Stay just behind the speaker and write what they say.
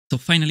So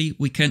finally,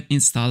 we can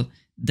install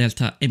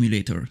Delta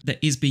Emulator that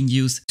is being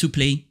used to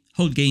play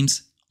whole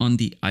games on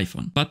the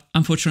iPhone. But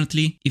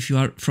unfortunately, if you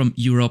are from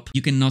Europe,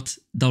 you cannot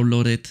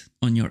download it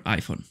on your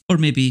iPhone. Or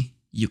maybe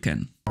you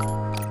can.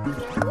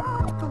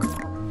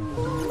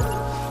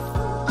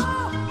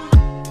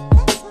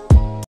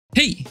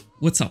 Hey,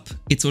 what's up?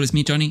 It's always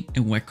me, Johnny,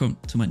 and welcome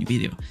to my new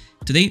video.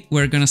 Today,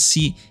 we're gonna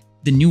see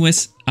the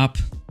newest app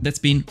that's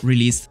been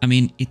released. I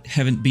mean, it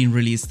haven't been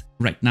released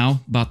right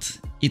now, but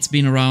it's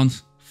been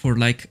around for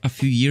like a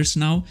few years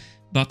now.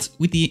 But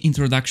with the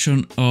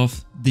introduction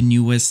of the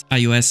newest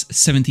iOS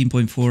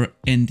 17.4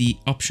 and the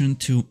option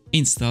to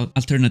install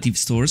alternative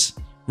stores,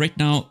 right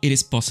now it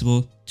is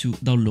possible to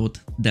download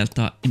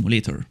Delta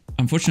Emulator.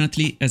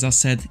 Unfortunately, as I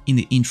said in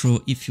the intro,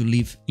 if you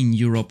live in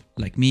Europe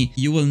like me,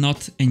 you will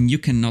not and you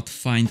cannot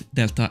find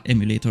Delta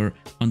Emulator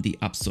on the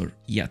App Store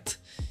yet.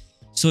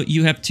 So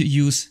you have to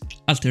use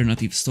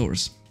alternative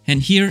stores. And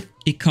here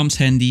it comes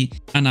handy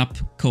an app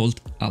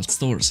called Alt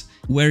Stores,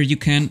 where you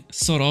can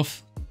sort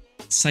of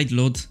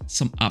sideload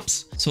some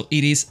apps. So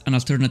it is an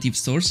alternative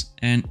stores,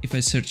 and if I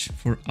search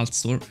for Alt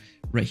Store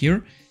right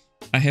here,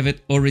 I have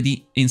it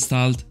already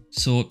installed.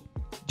 So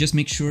just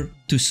make sure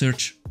to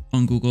search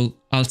on Google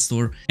Alt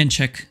Store and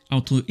check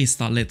how to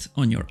install it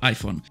on your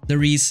iPhone.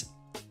 There is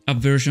a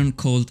version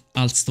called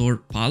Alt Store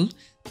PAL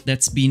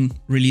that's been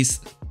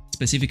released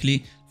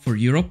specifically for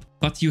Europe,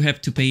 but you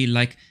have to pay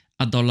like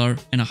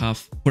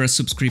 $1.50 for a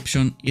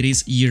subscription. It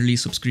is yearly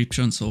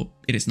subscription, so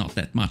it is not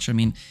that much. I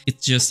mean,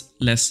 it's just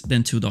less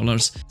than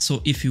 $2.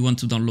 So if you want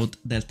to download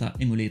Delta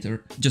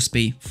Emulator, just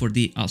pay for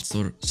the Alt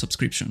Store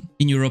subscription.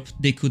 In Europe,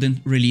 they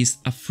couldn't release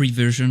a free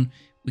version,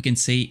 we can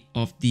say,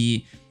 of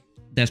the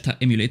Delta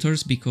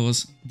emulators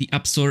because the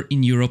App Store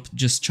in Europe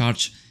just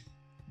charged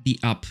the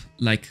app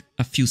like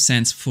a few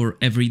cents for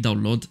every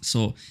download.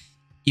 So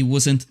it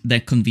wasn't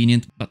that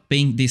convenient, but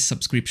paying this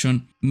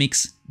subscription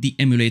makes the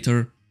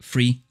emulator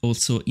free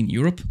also in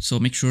Europe. So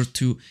make sure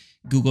to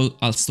Google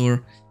Alt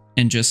Store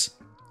and just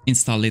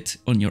install it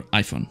on your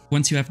iPhone.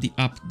 Once you have the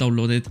app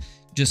downloaded,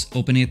 just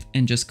open it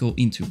and just go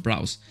into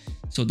browse.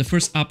 So the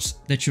first apps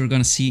that you're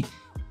gonna see,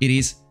 it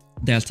is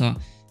Delta.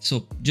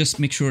 So just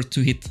make sure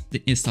to hit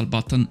the install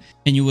button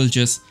and you will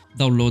just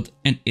download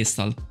and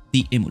install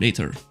the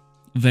emulator.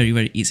 Very,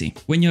 very easy.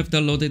 When you have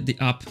downloaded the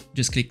app,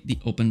 just click the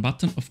open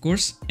button, of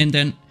course, and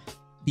then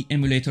the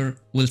emulator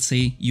will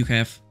say you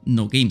have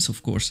no games,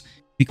 of course,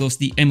 because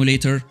the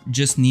emulator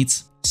just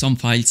needs some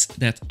files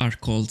that are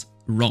called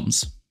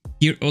ROMs.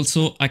 Here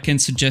also, I can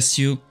suggest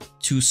you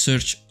to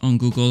search on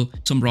Google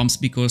some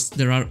ROMs because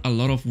there are a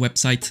lot of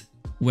websites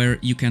where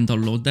you can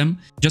download them.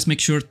 Just make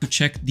sure to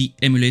check the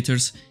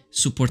emulators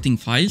supporting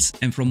files,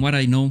 and from what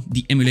I know,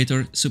 the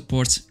emulator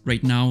supports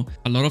right now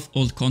a lot of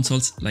old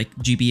consoles like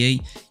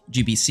GBA,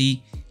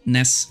 GBC,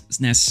 NES,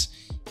 SNES,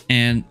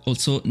 and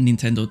also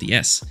Nintendo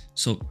DS.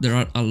 So there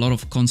are a lot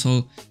of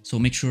consoles, so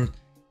make sure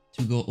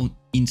to go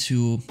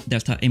into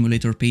Delta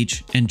Emulator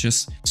page and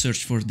just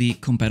search for the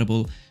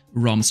compatible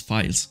ROMs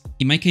files.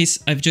 In my case,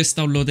 I've just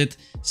downloaded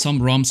some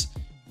ROMs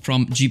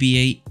from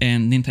GBA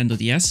and Nintendo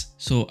DS,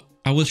 so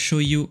I will show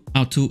you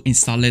how to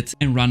install it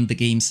and run the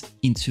games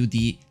into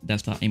the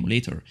Delta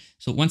Emulator.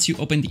 So once you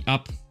open the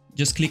app,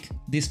 just click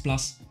this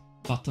plus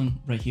button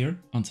right here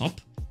on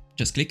top.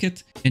 Just click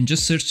it and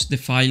just search the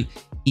file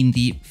in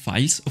the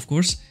files, of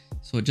course.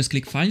 So just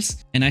click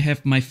files, and I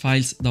have my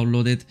files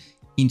downloaded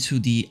into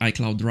the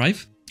iCloud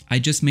Drive. I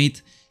just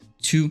made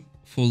two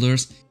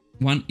folders.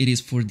 One, it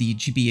is for the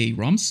GBA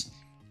ROMs,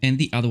 and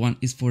the other one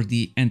is for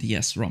the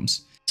NDS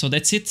ROMs. So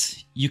that's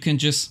it. You can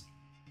just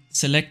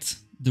select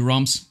the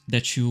ROMs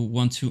that you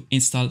want to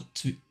install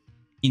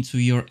into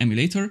your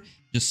emulator,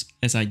 just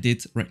as I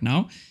did right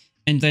now,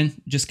 and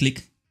then just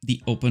click the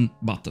open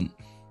button.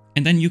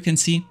 And then you can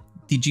see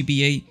the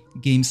GBA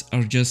games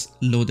are just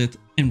loaded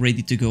and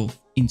ready to go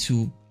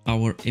into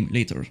our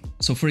emulator.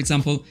 So for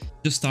example,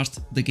 just start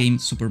the game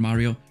Super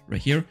Mario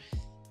right here.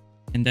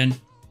 And then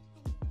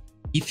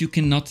if you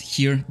cannot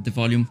hear the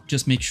volume,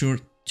 just make sure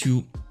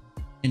to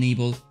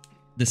enable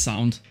the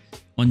sound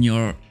on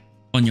your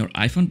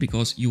iPhone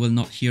because you will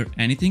not hear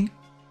anything.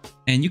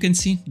 And you can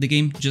see the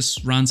game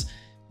just runs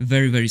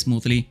very, very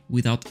smoothly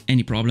without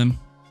any problem.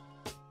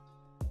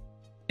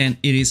 And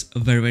it is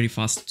very, very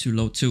fast to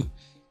load too.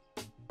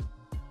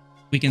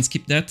 We can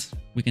skip that.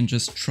 We can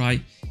just try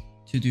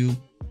to do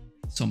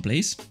some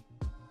plays.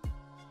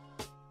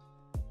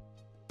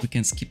 We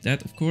can skip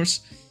that, of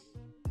course.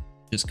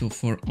 Just go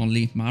for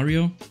only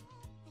Mario.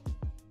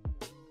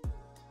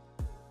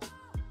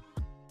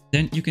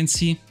 Then you can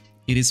see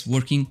it is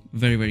working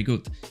very, very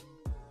good.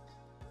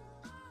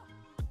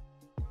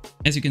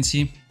 As you can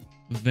see,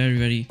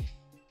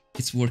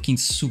 it's working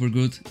super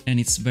good, and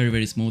it's very,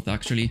 very smooth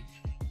actually.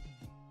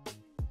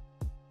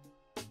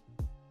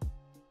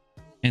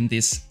 And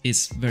this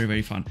is very,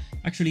 very fun.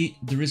 Actually,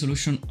 the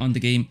resolution on the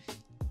game,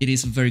 it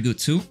is very good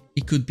too.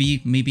 It could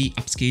be maybe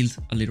upscaled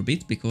a little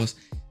bit because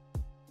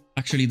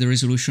actually the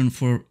resolution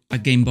for a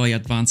Game Boy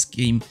Advance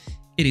game,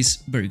 it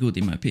is very good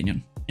in my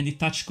opinion. And the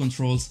touch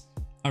controls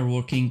are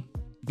working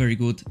very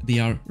good. They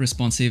are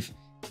responsive.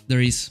 there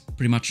is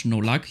pretty much no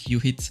lag. You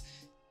hit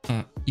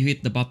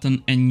the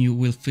button and you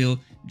will feel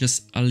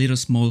just a little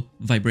small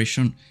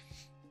vibration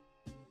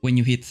when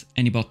you hit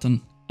any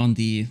button on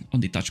the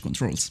touch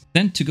controls.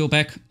 Then to go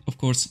back, of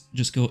course,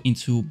 just go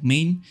into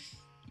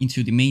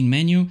the main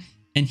menu,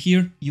 and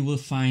here you will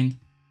find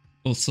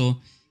also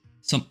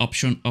some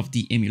option of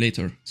the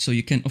emulator. So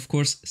you can of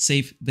course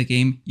save the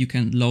game, you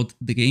can load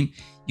the game,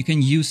 you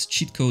can use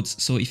cheat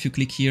codes. So if you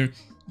click here,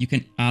 you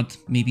can add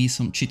maybe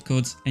some cheat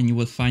codes and you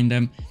will find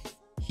them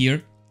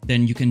here.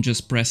 Then you can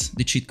just press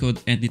the cheat code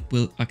and it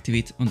will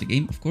activate on the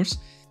game, of course.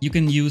 You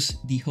can use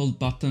the hold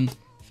button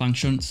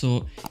function.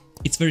 So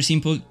it's very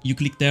simple. You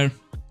click there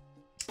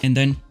and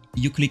then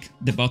you click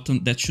the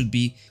button that should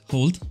be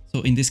hold.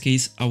 So in this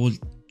case, I will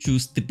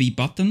choose the B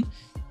button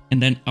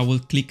and then I will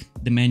click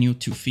the menu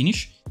to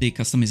finish the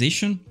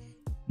customization.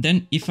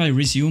 Then if I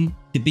resume,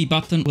 the B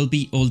button will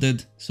be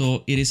holded.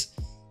 So it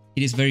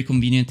is very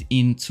convenient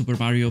in Super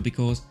Mario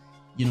because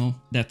you know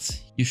that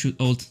you should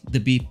hold the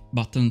B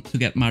button to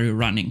get Mario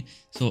running.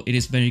 So it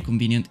is very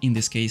convenient in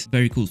this case.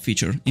 Very cool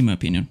feature in my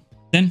opinion.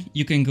 Then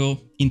you can go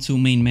into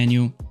main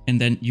menu and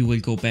then you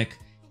will go back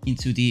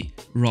into the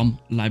ROM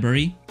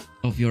library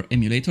of your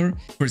emulator.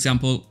 For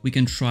example, we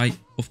can try,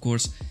 of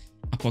course,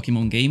 a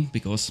Pokemon game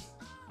because,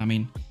 I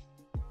mean,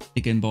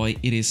 the Game Boy,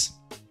 it is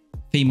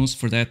famous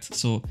for that.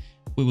 So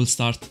we will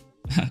start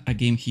a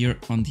game here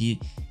on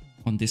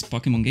this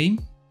Pokemon game.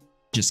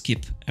 Just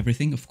skip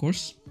everything, of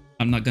course.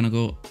 I'm not gonna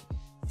go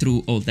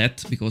through all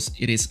that because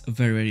it is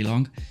very, very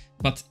long,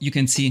 but you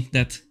can see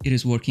that it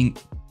is working,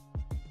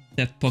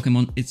 that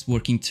Pokemon is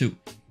working too.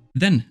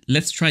 Then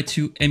let's try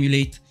to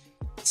emulate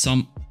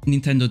some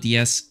Nintendo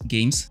DS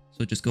games.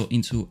 So just go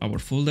into our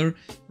folder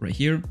right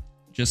here,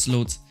 just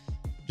load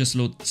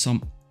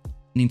some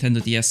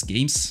Nintendo DS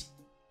games.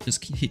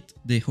 Just hit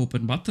the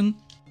open button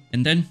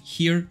and then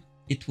here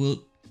it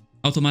will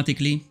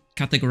automatically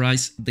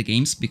categorize the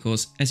games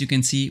because as you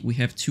can see, we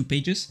have two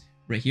pages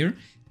right here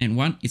and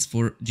one is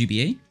for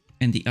GBA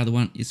and the other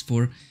one is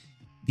for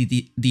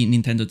the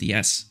Nintendo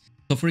DS.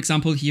 So for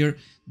example, here,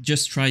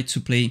 just try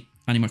to play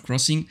Animal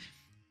Crossing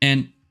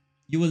and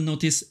you will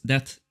notice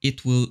that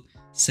it will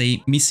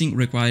say missing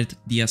required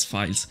DS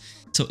files.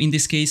 So in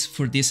this case,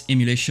 for this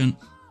emulation,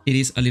 it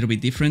is a little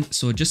bit different.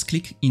 So just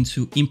click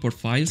into import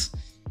files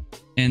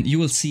and you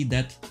will see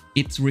that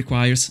it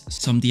requires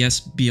some DS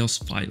BIOS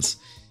files.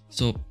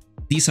 So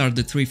these are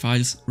the three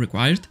files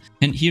required.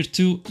 And here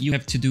too, you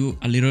have to do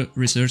a little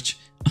research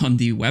on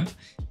the web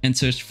and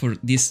search for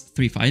these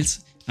three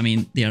files. I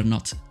mean, they are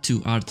not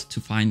too hard to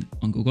find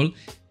on Google,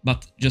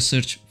 but just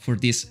search for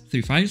these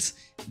three files.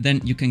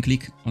 Then you can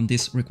click on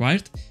this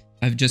required.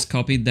 I've just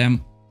copied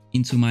them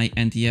into my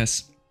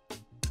NTS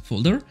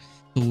folder.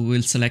 So we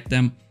will select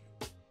them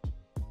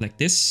like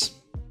this,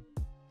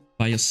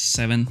 BIOS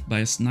 7,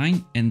 BIOS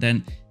 9, and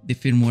then the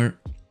firmware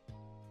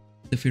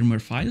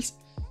files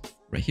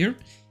right here.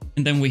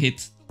 And then we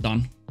hit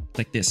done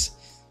like this.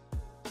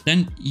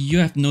 Then you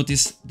have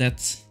noticed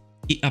that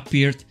it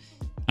appeared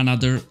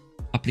another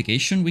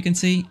application, we can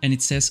say, and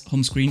it says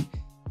home screen.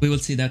 We will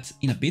see that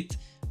in a bit,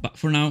 but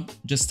for now,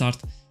 just start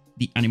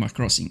the Animal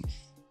Crossing.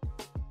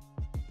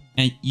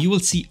 And you will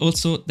see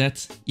also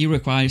that it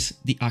requires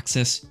the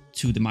access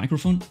to the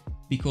microphone,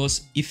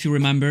 because if you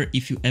remember,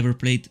 if you ever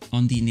played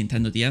on the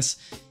Nintendo DS,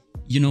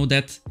 you know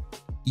that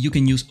you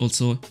can use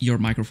also your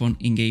microphone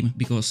in game,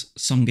 because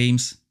some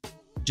games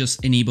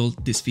just enable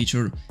this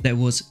feature that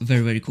was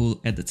very, very cool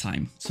at the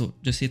time. So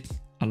just hit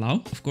allow,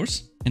 of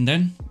course, and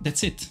then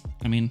that's it.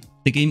 I mean,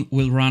 the game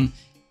will run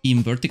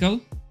in vertical,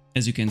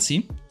 as you can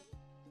see,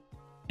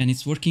 and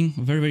it's working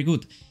very, very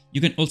good.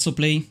 You can also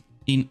play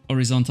in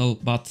horizontal,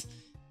 but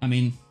I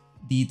mean,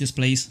 the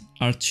displays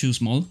are too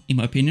small in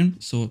my opinion,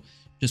 so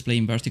just play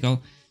in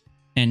vertical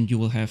and you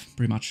will have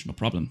pretty much no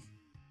problem.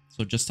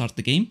 So just start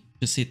the game,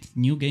 just hit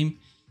new game,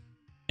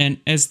 and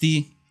as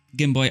the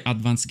Game Boy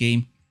Advance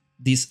game,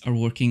 these are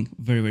working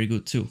very, very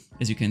good too.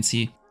 As you can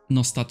see,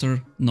 no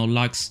stutter, no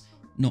lags,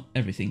 no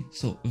everything.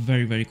 So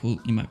very, very cool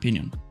in my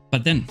opinion.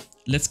 But then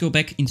let's go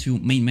back into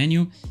main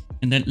menu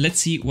and then let's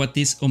see what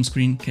this home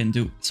screen can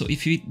do. So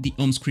if you hit the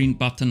home screen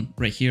button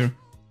right here,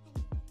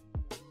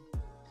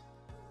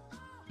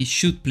 it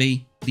should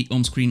play the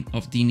home screen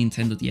of the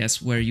Nintendo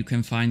DS, where you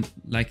can find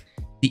like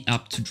the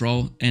app to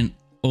draw and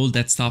all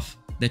that stuff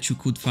that you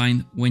could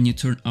find when you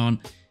turn on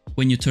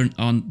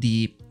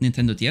the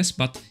Nintendo DS.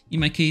 But in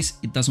my case,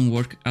 it doesn't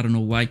work. I don't know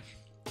why.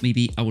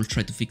 Maybe I will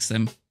try to fix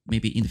them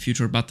maybe in the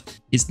future, but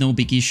it's no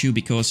big issue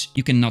because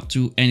you cannot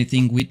do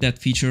anything with that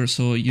feature.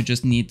 So you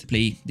just need to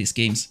play these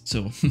games.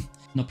 So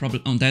no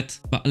problem on that.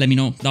 But let me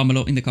know down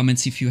below in the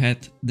comments if you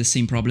had the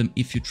same problem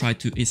if you tried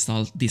to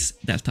install this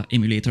Delta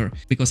emulator,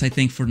 because I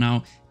think for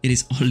now it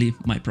is only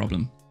my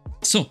problem.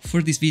 So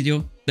for this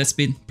video, that's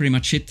been pretty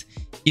much it.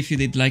 If you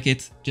did like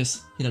it,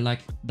 just hit a like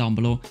down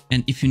below.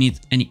 And if you need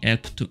any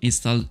help to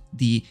install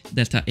the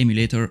Delta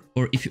emulator,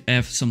 or if you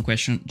have some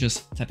question,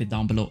 just type it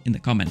down below in the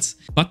comments.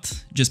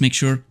 But just make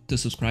sure to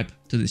subscribe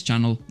to this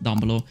channel down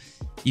below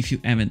if you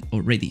haven't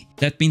already.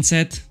 That being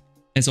said,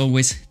 As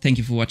always, thank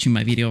you for watching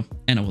my video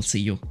and I will see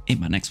you in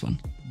my next one.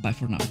 Bye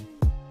for now.